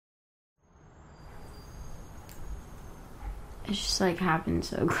It just like happened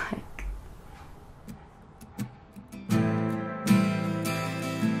so quick.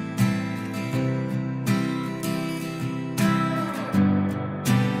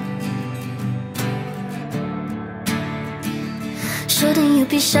 Shouldn't you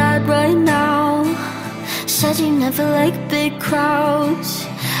be sad right now? Said you never like big crowds,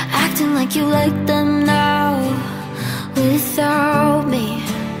 acting like you like them now without me.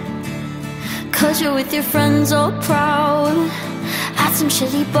 Cause you're with your friends all proud at some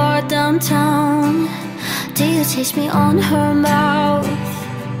shitty bar downtown. Do you taste me on her mouth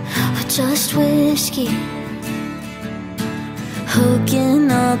or just whiskey?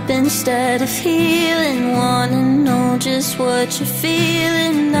 Hooking up instead of healing. Wanna know just what you're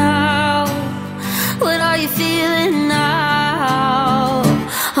feeling now. What are you feeling now?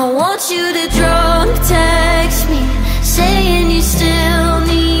 I want you to drunk text me, saying you still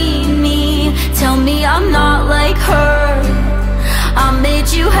need me. Tell me I'm not like her, I made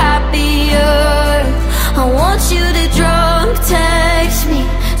you happier. I want you to drunk text me,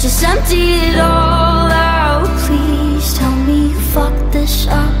 just empty it all out. Please tell me you fucked this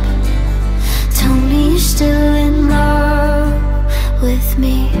up. Tell me you're still in love with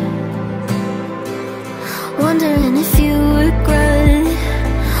me. Wondering if you regret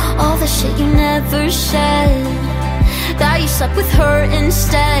all the shit you never said, that you slept with her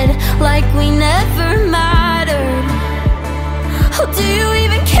instead, like we never mattered. Oh, do you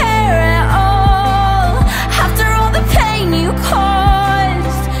even care at all? After all the pain you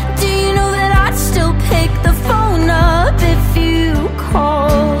caused, do you know that I'd still pick the phone up if you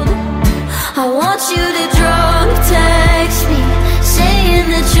called? I want you to drunk text me, saying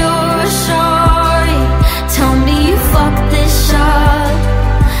that you're sorry. Tell me you fucked this up.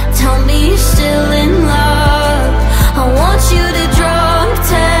 Tell me you're still in love. I want you to drunk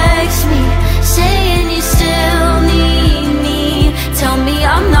text me, saying you still need me. Tell me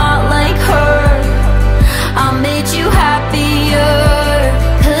I'm not like her, I made you happier.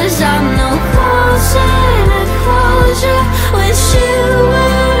 Cause I'm no closer to closure with you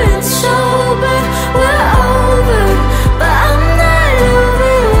weren't sober. We're over, but I'm not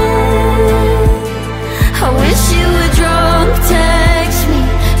over it. I wish you would drunk text me,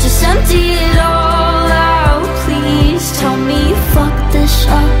 just empty it all out. Please tell me you fucked this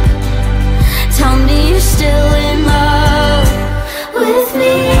up. Tell me you're still in love with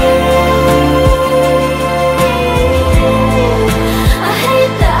me. I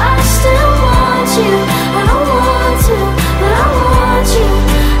hate that I still want you. I don't want to, but I want you.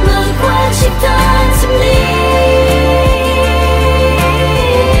 Look what you've done to me.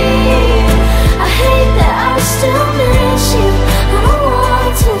 I hate that I still miss you. I don't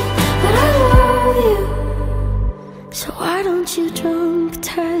want to, but I love you. So why don't you drunk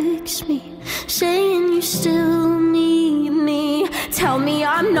text me, saying you still need me? Tell me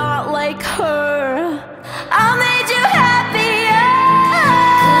I'm not like her, I made you happier.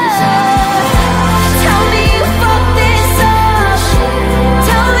 Tell me you fucked this up.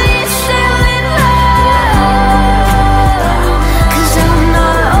 Tell me you're still in love. Cause I'm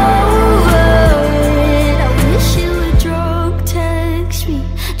not over it. I wish you would drunk text me,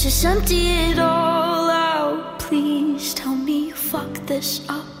 just empty it all out. Please tell me you fucked this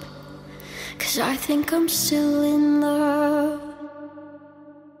up. Cause I think I'm still in love.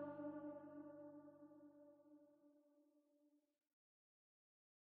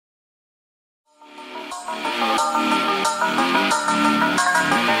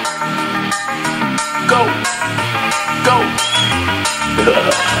 Go, go.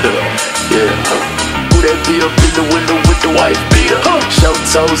 Yeah. Who that be up in the window with the white beater? Show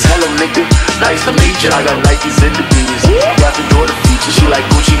toes, hello nigga, nice to meet you. I got Nikes and the beaters. Got the daughter feature. She like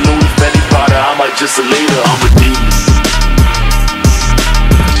Gucci, Louis, Fendi, Prada. I might just a later. I'm a demon.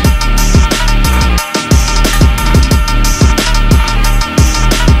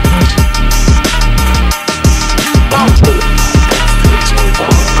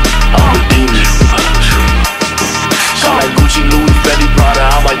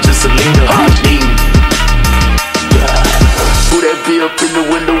 Up in the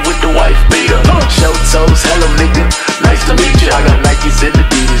window with the white beater. Show toes, hello nigga, nice to meet you. I got Nikes and the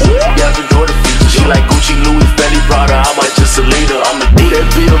Adidas. Yeah, the daughter feature. She like Gucci, Louis, Fendi, Prada.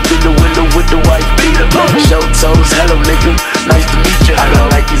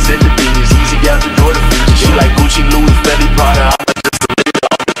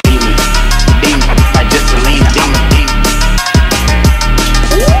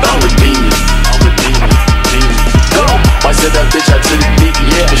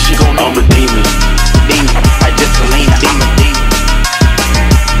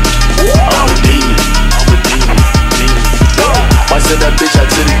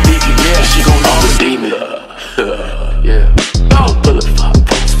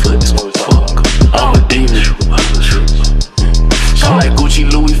 like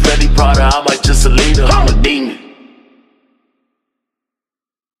Gucci, Louis, Fendi, Prada, I might just a leader, I'm a demon.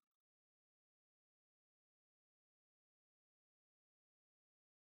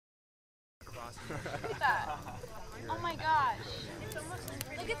 Look at that. Oh my gosh. It's almost,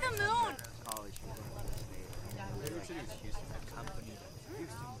 look at the moon.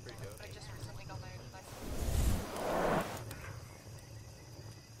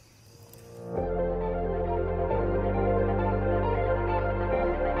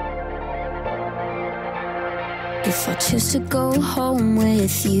 If I choose to go home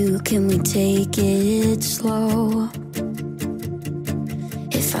with you, can we take it slow?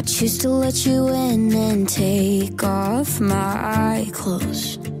 If I choose to let you in and take off my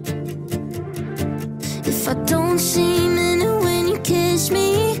clothes, if I don't seem in it when you kiss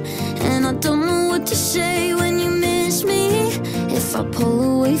me, and I don't know what to say when you miss me, if I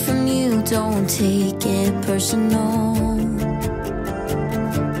pull away from you, don't take it personal.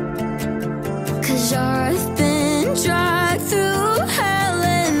 'Cause I've been dragged through hell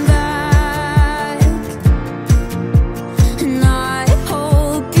and back, and I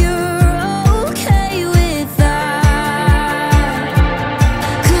hope you're okay with that.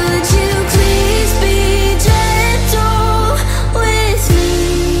 Could you please be gentle with me?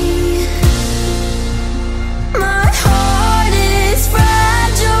 My heart is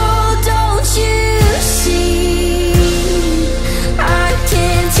fragile, don't you see? I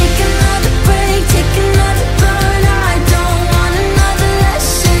can't take another break, take another burn. I don't want another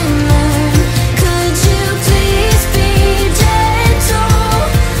lesson learned. Could you please be gentle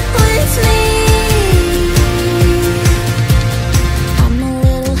with me? I'm a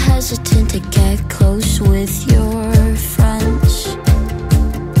little hesitant to get close with your friends,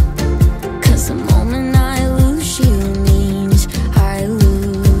 'cause the moment I lose you means I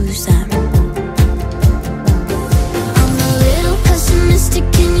lose them. I'm a little pessimistic,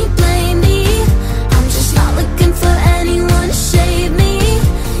 can you blame me? I'm just not looking for anyone to save me.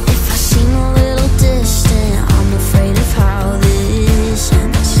 If I seem a little distant, I'm afraid of how this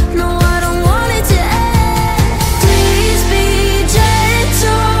ends. No, I don't want it to end. Please be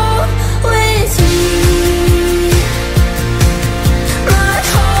gentle with me. My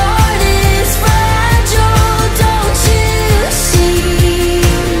heart is fragile, don't you see?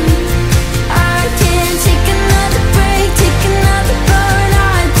 I can't take another break, take another burn.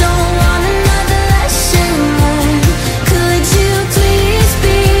 I don't want another lesson learned. Could you please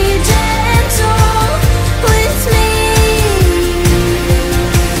be gentle with me?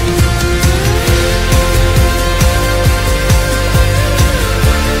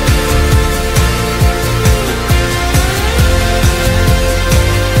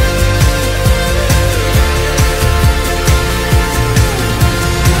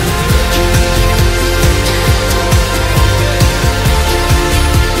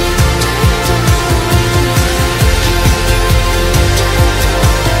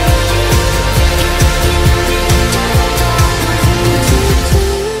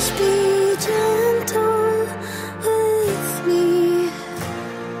 Please be gentle with me.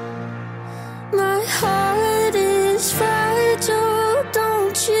 My heart is fragile,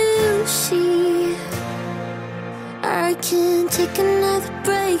 don't you see? I can't take another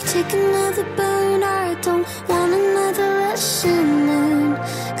break, take another burn. I don't want another lesson learned.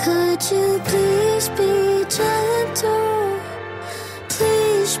 Could you please be gentle?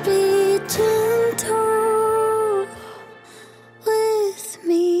 Please be gentle with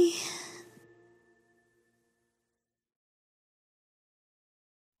me.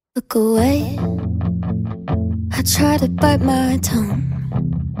 Look away, I try to bite my tongue.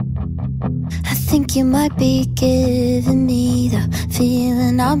 I think you might be giving me the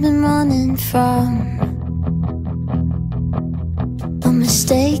feeling I've been running from. A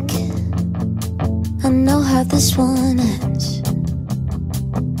mistake, I know how this one ends.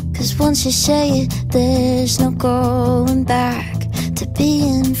 'Cause once you say it, there's no going back to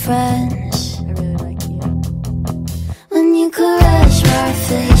being friends. I really like you. When you caress my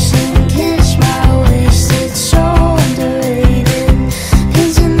face and kiss my waist, it's so underrated.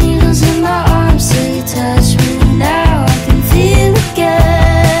 Pins and needles in my arms, so you touch me now, I can feel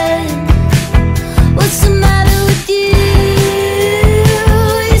again. What's the matter with you?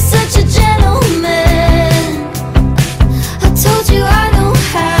 You're such a gentleman. I told you I don't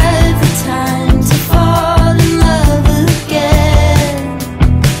have the time to fall in love again.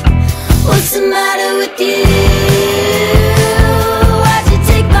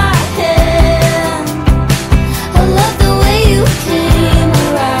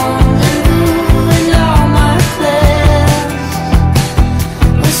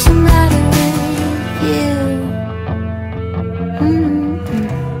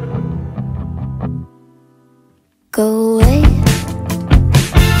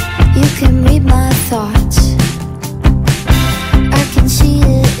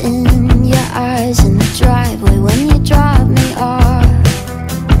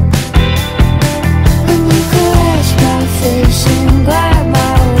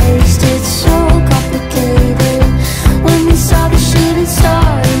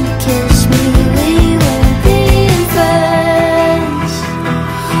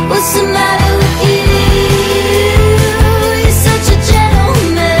 What's the matter with you? You're such a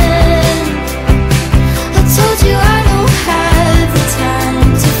gentleman. I told you I don't have the time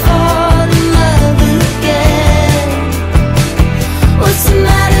to fall in love again. What's the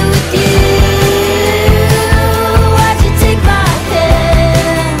matter with you? Why'd you take my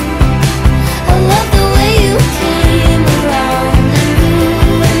hand? I love the way you came around and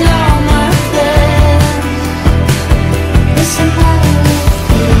ruined all my plans. What's the matter with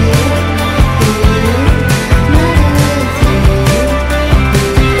you?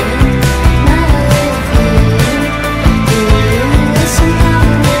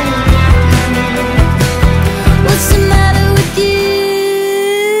 What's the matter with you?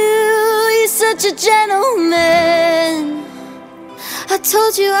 You're such a gentleman. I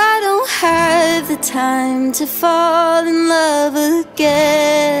told you I don't have the time to fall in love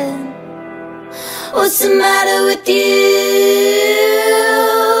again. What's the matter with you?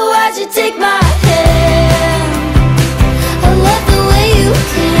 Why'd you take my hand? I love the way you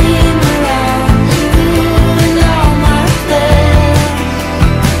came around and ruined all my plans.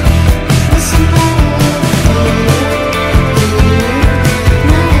 What's the matter with you?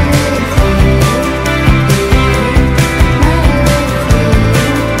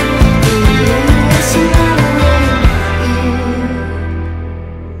 What's the matter with you?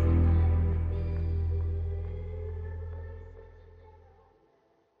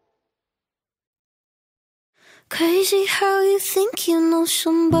 Crazy how you think you know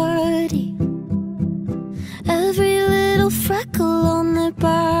somebody. Every little freckle on their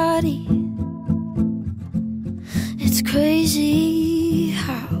body. It's crazy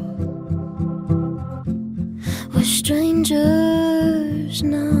how we're strangers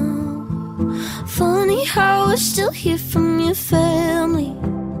now. Funny how we're still here from your family.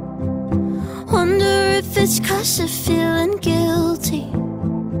 Wonder if it's 'cause they're feeling guilty.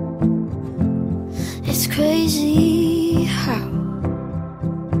 It's crazy how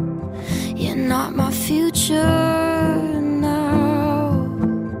you're not my future now.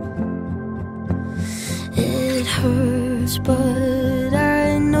 It hurts, but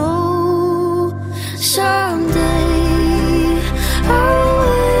I know someday I'll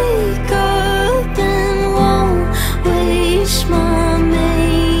wake up and won't waste my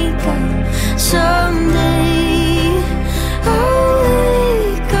makeup. Someday I'll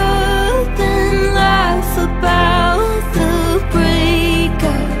wake up and laugh about the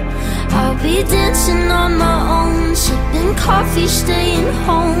breakup. I'll be dancing on my own, sipping coffee, staying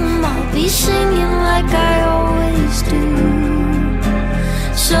home. I'll be singing like I always do.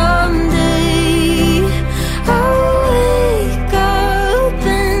 Someday I'll wake up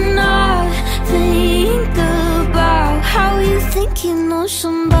and not think about how you think you know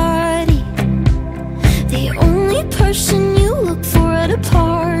somebody. The only person you look for at a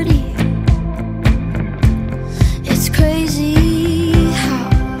party. It's crazy how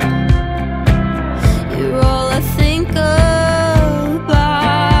you're all I think about.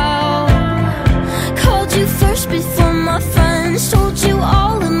 Called you first before my friends.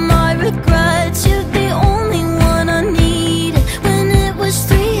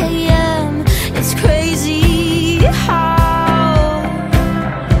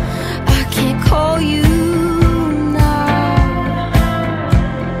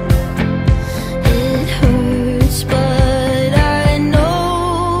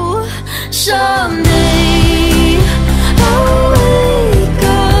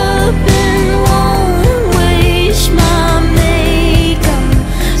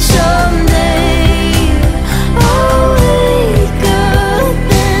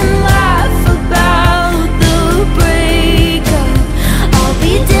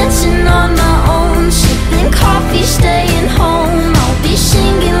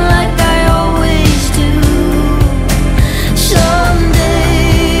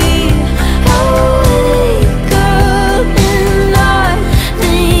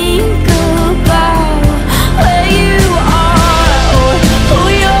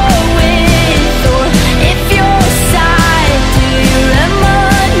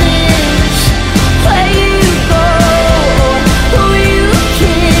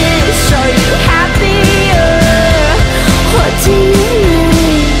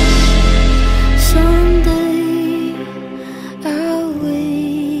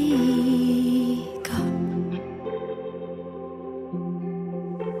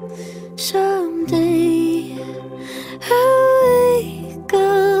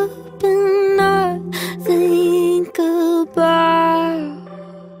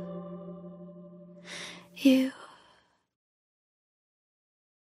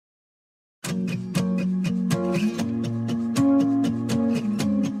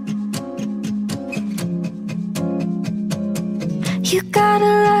 You got a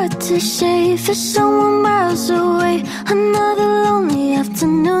lot to say for someone miles away. Another lonely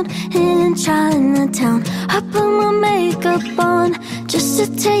afternoon in Chinatown. I put my makeup on just to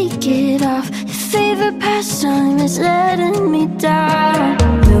take it off. Your favorite pastime is letting me down.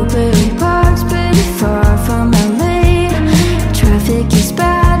 Blueberry Park's pretty far from LA. Traffic is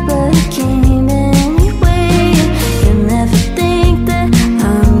bad, but it came anyway. You'll never think that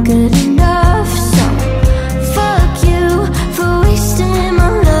I'm good enough, so fuck you for wasting my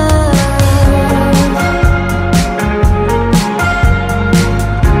love.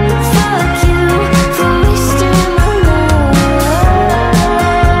 Fuck you for wasting my love.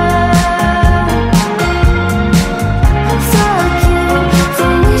 Fuck you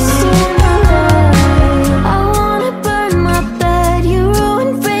for wasting my love. I wanna burn my bed, you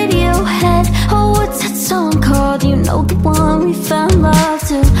ruined Radiohead. Oh, what's that song called? You know, the one we found love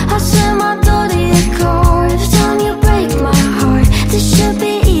to. I send my daughter your card every time you break my heart. This should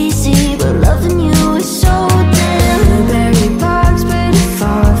be easy, but loving you is so damn. Blueberry Park's pretty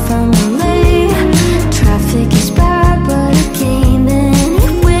far from LA. Traffic is bad, but it came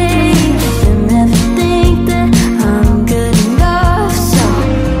anyway. You'll never think that I'm good enough, so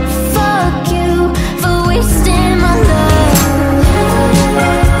fuck you for wasting my love.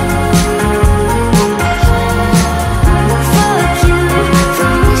 Fuck you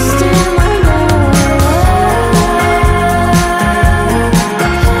for wasting my love.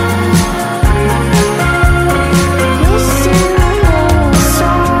 Wasting my love.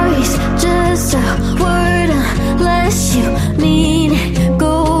 Sorry's just a word unless you mean it.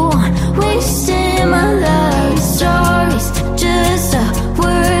 Go on wasting my love. Sorry's just a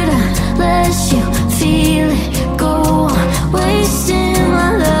word unless you feel it. Go on wasting my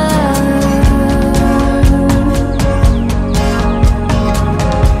love.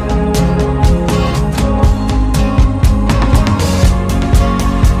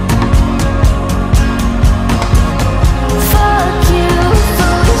 Fuck you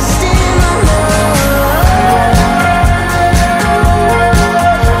for wasting my love.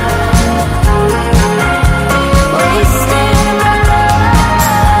 Wasting my love.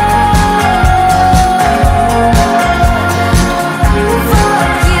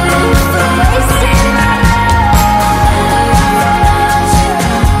 Fuck you for wasting my love.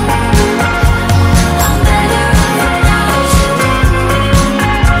 I'm better off without you.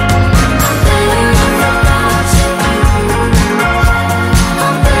 I'm better off without you.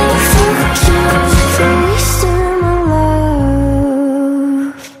 I'm better fuck you for wasting my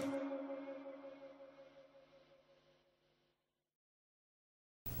love.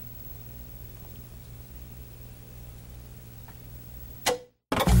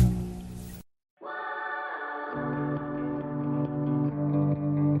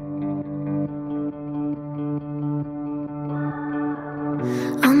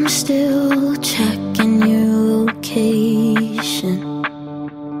 I'm still checking your location.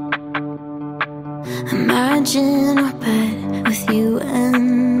 Imagine our bed with you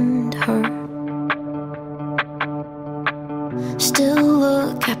and her. Still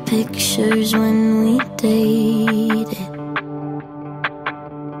look at pictures when we dated.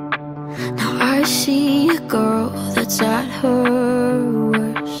 Now I see a girl that's at her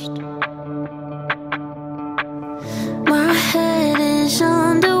worst. My head is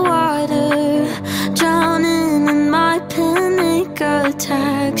underwater, drowning in my panic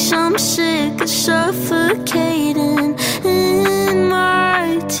attacks. I'm sick of suffocating in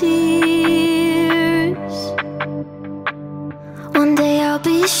my tears. One day I'll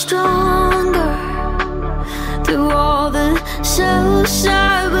be stronger through all the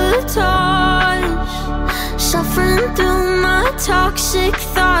self-sabotage, suffering through my toxic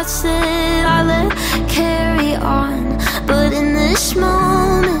thoughts that I let carry on. But in this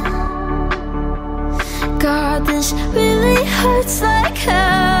moment, God, this really hurts like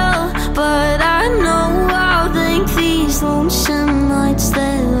hell. But I know I'll thank these lonesome nights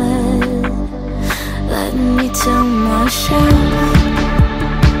that let me tell myself.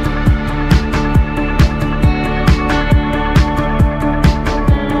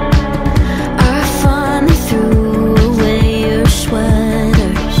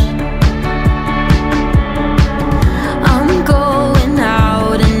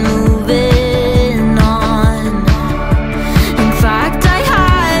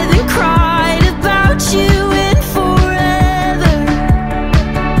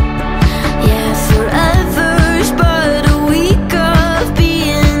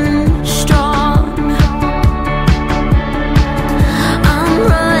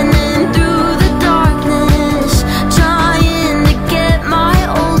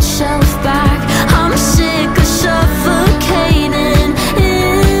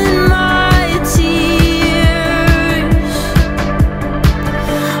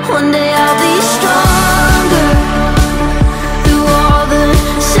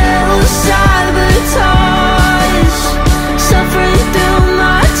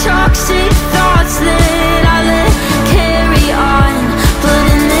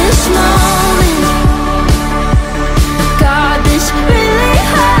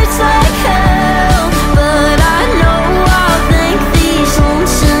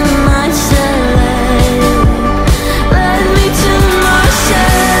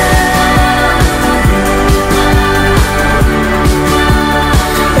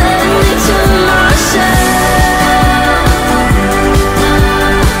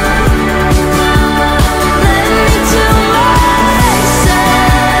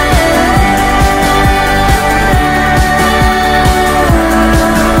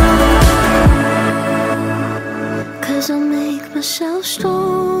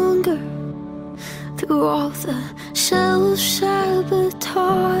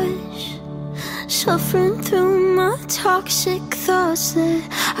 suffering through my toxic thoughts that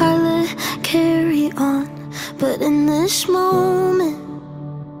I let carry on. But in this moment,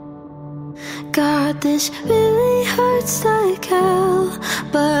 God, this really hurts like hell.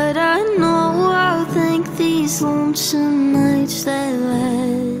 But I know I'll thank these lonesome nights that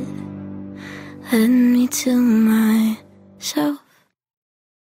led me to myself.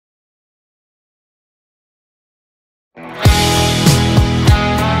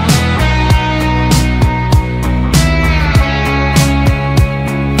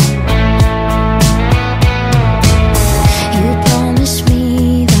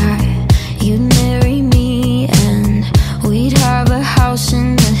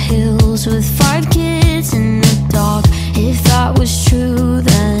 With 5 kids and a dog. If that was true,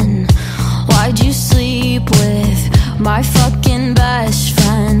 then why'd you sleep with my fucking best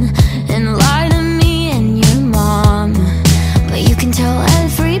friend and lie to me and your mom? But you can tell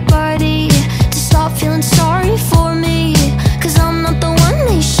everybody to stop feeling sorry for me, 'cause I'm not the one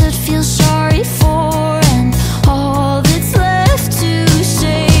they should feel sorry for. And all that's left to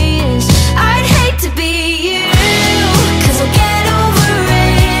say is I'd hate to be you, 'cause I'll get over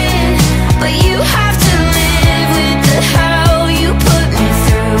it. But you have to live with the hell you put me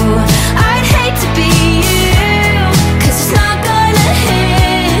through. I'd hate to be you, 'cause it's not gonna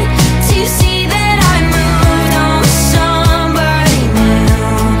hit till you see that I moved on with somebody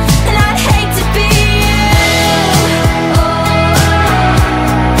new. And I'd hate to be you,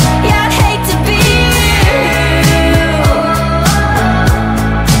 yeah, I'd hate to be you.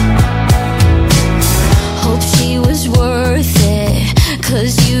 Hope she was worth it,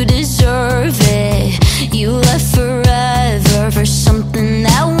 'cause you deserve it. You left forever for something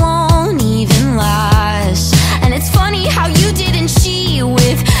that won't even last. And it's funny how you didn't cheat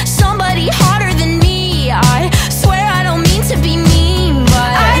with somebody hotter than me. I swear I don't mean to be mean,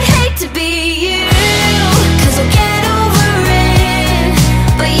 but I'd hate to be you, 'cause I'll get over it.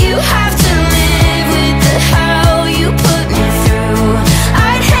 But you have to live with the hell you put me through.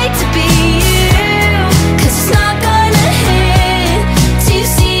 I'd hate to be you, 'cause it's not gonna hit till you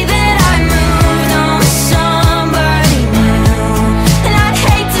see that I moved on with somebody new. And I'd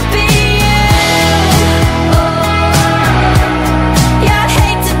hate to be you, yeah, I'd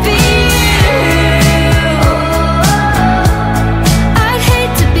hate to be you. I'd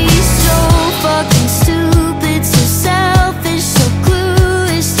hate to be so fucking stupid, so selfish, so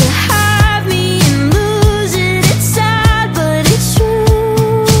clueless, to have me and lose it. It's sad, but it's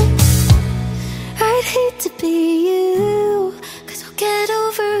true. I'd hate to be you, 'cause I'll get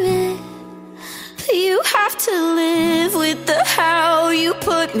over it. But you have to live with the hell you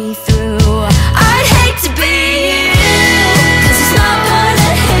put me through. I'd hate to be you, 'cause it's not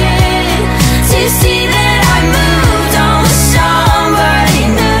gonna hit till you see that I moved on with somebody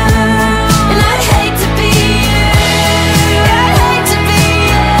new. And I'd hate to be you, yeah, I'd hate to be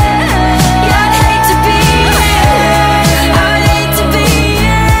you, yeah, I'd hate to be you. I'd hate to be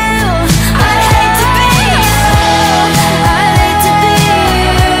you, I'd hate to be you, I'd hate to be you,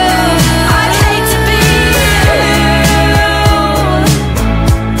 I'd hate to be you,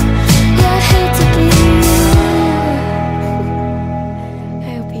 yeah, I'd hate to be you. I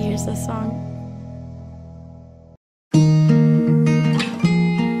hope he hears this song.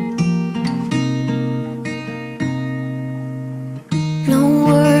 No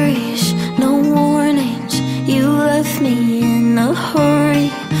worries, no warnings, you left me in a hurry.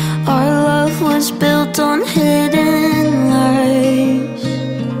 Our love was built on hidden lies.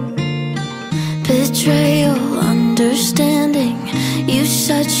 Betrayal, understanding. You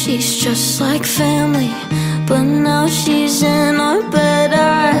said she's just like family, but now she's in our bed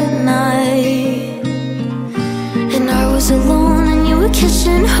at night. And I was alone and you were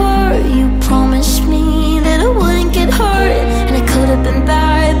kissing her. You promised me that I wouldn't get hurt, and it could have been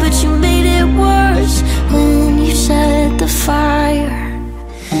bad, but you made it worse when you set the fire.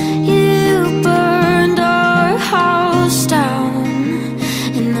 You burned our house down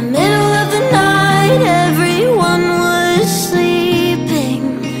in the middle of the night. Everyone was sleeping.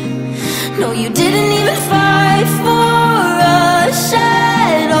 No, you didn't even fight for us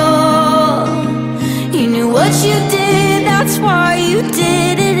at all. You knew what you did, that's why you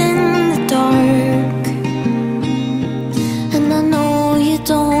did it in the dark. And I know you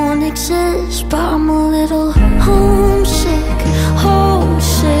don't exist, but I'm a little homesick,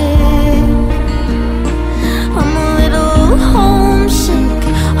 homesick. I'm a little homesick,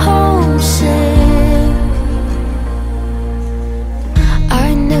 homesick. I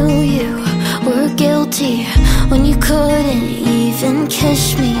knew you were guilty when you couldn't even kiss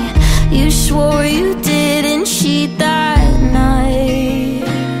me. You swore you didn't cheat that night,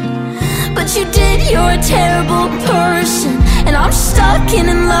 but you did, you're a terrible person, and I'm stuck in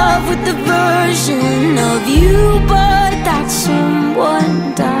love with the version of you, but that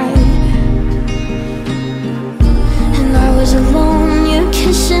someone died. And I was alone, you're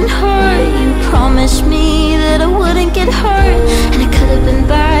kissing her. You promised me that I wouldn't get hurt, and it could have been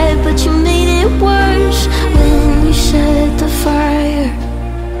bad, but you made it worse when you set the fire.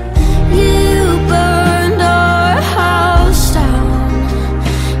 You burned our house down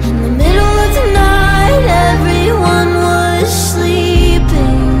in the middle of the night. Everyone was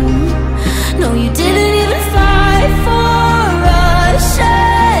sleeping. No, you didn't even fight for us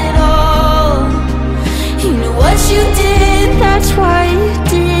at all. You know what you did, that's why you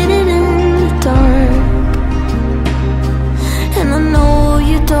did it in the dark. And I know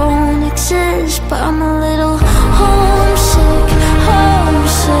you don't exist, but I'm a little homesick,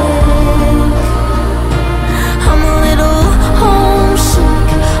 homesick. I'm a little homesick,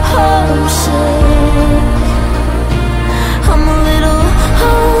 homesick. I'm a little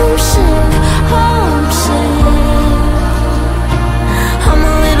homesick, homesick. I'm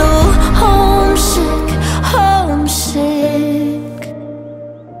a little homesick, homesick.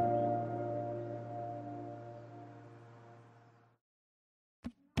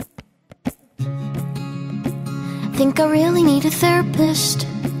 Think I really need a therapist,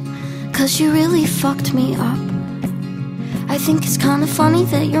 'cause you really fucked me up. I think it's kinda funny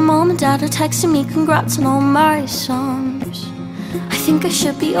that your mom and dad are texting me congrats on all my songs. I think I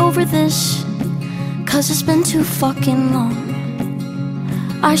should be over this, 'cause it's been too fucking long.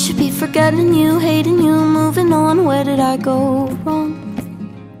 I should be forgetting you, hating you, moving on. Where did I go wrong?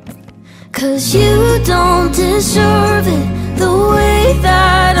 'Cause you don't deserve it the way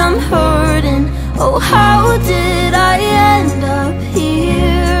that I'm hurting. Oh, how did I end up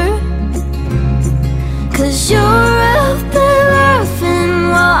here? 'Cause you're out there laughing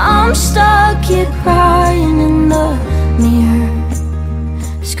while I'm stuck here crying in the mirror,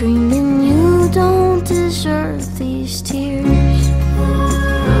 screaming you don't deserve these tears.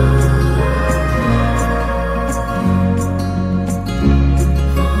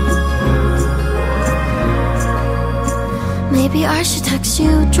 Maybe I should text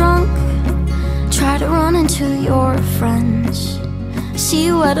you drunk, try to run into your friends, see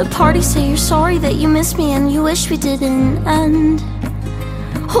you at a party, say you're sorry that you missed me and you wish we didn't end.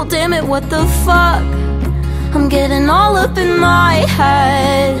 Oh damn it, what the fuck, I'm getting all up in my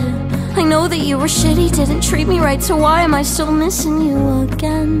head. I know that you were shitty, didn't treat me right, so why am I still missing you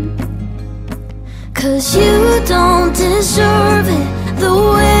again? 'Cause you don't deserve it the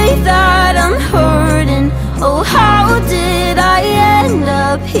way that I'm hurting. Oh, how did I end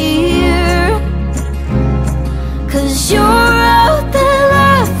up here? 'Cause you're out there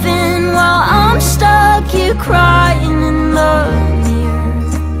laughing while I'm stuck here crying in the mirror,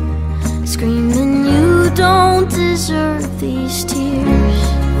 screaming you don't deserve these tears.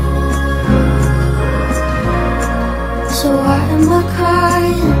 So why am I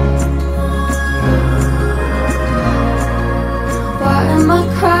crying? Why am I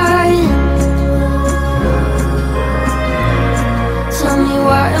crying? Tell me,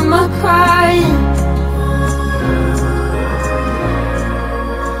 why am I crying?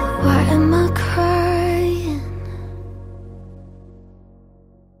 Why am I crying?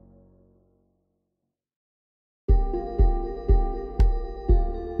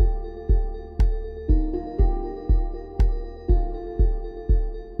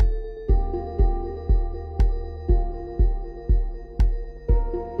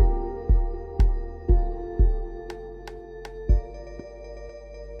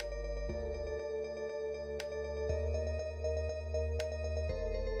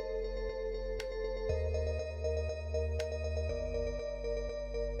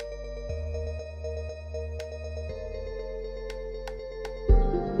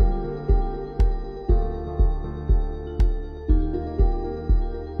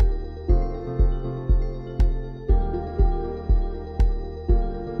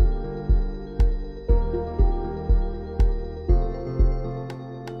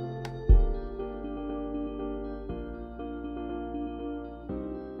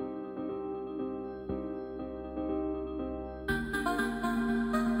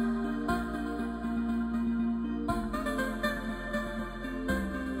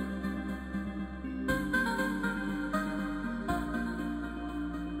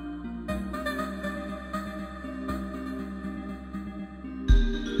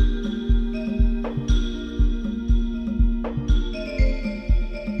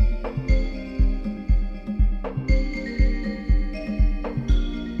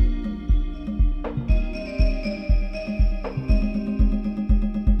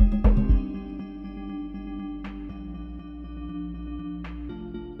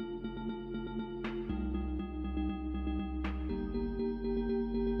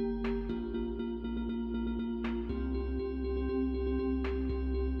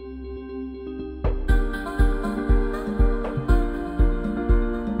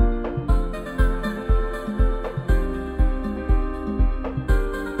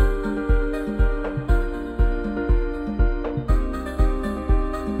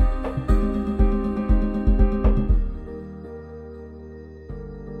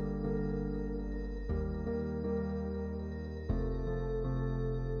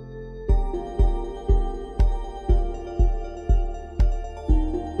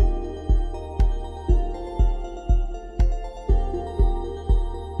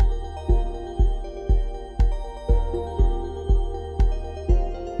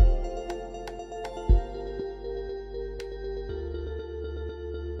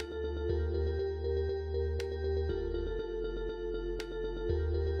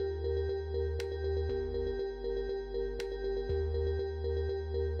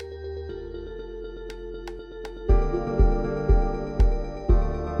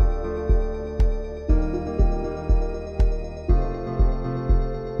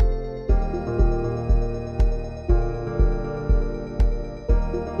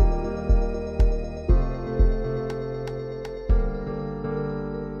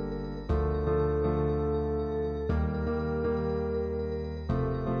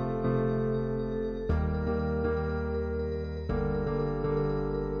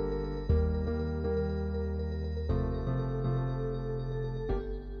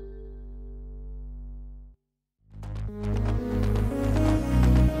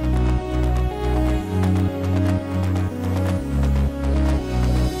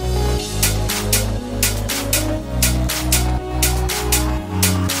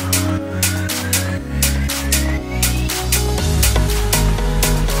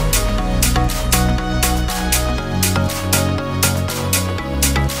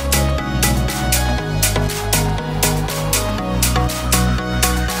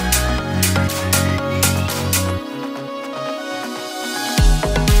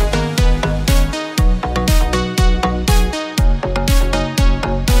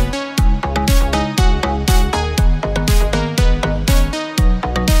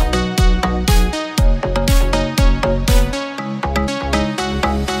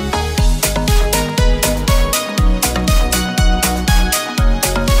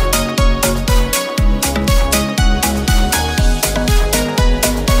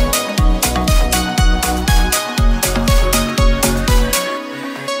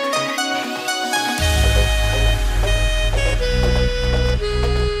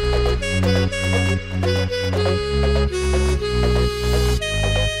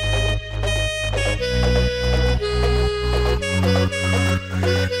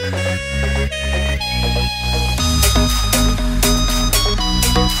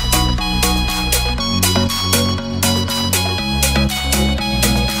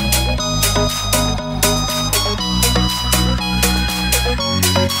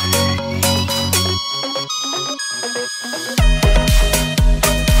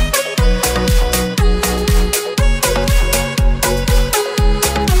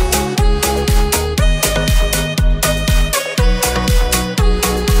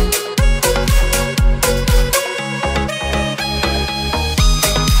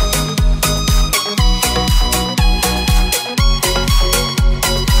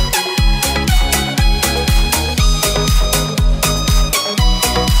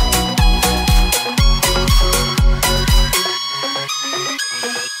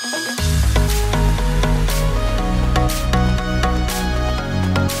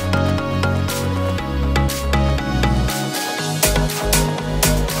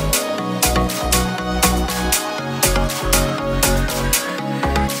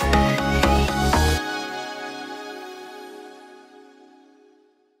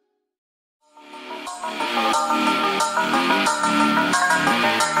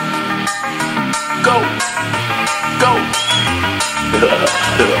 go, go.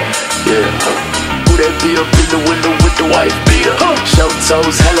 Yeah. Who that be up in the window with the white beater? Short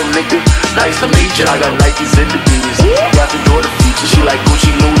toes, hello nigga, nice to meet you. I got Nikes and the D's. Got the daughter feature, she like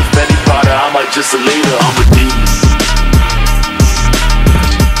Gucci, Louis, Fendi, Prada. I might just a later. I'm a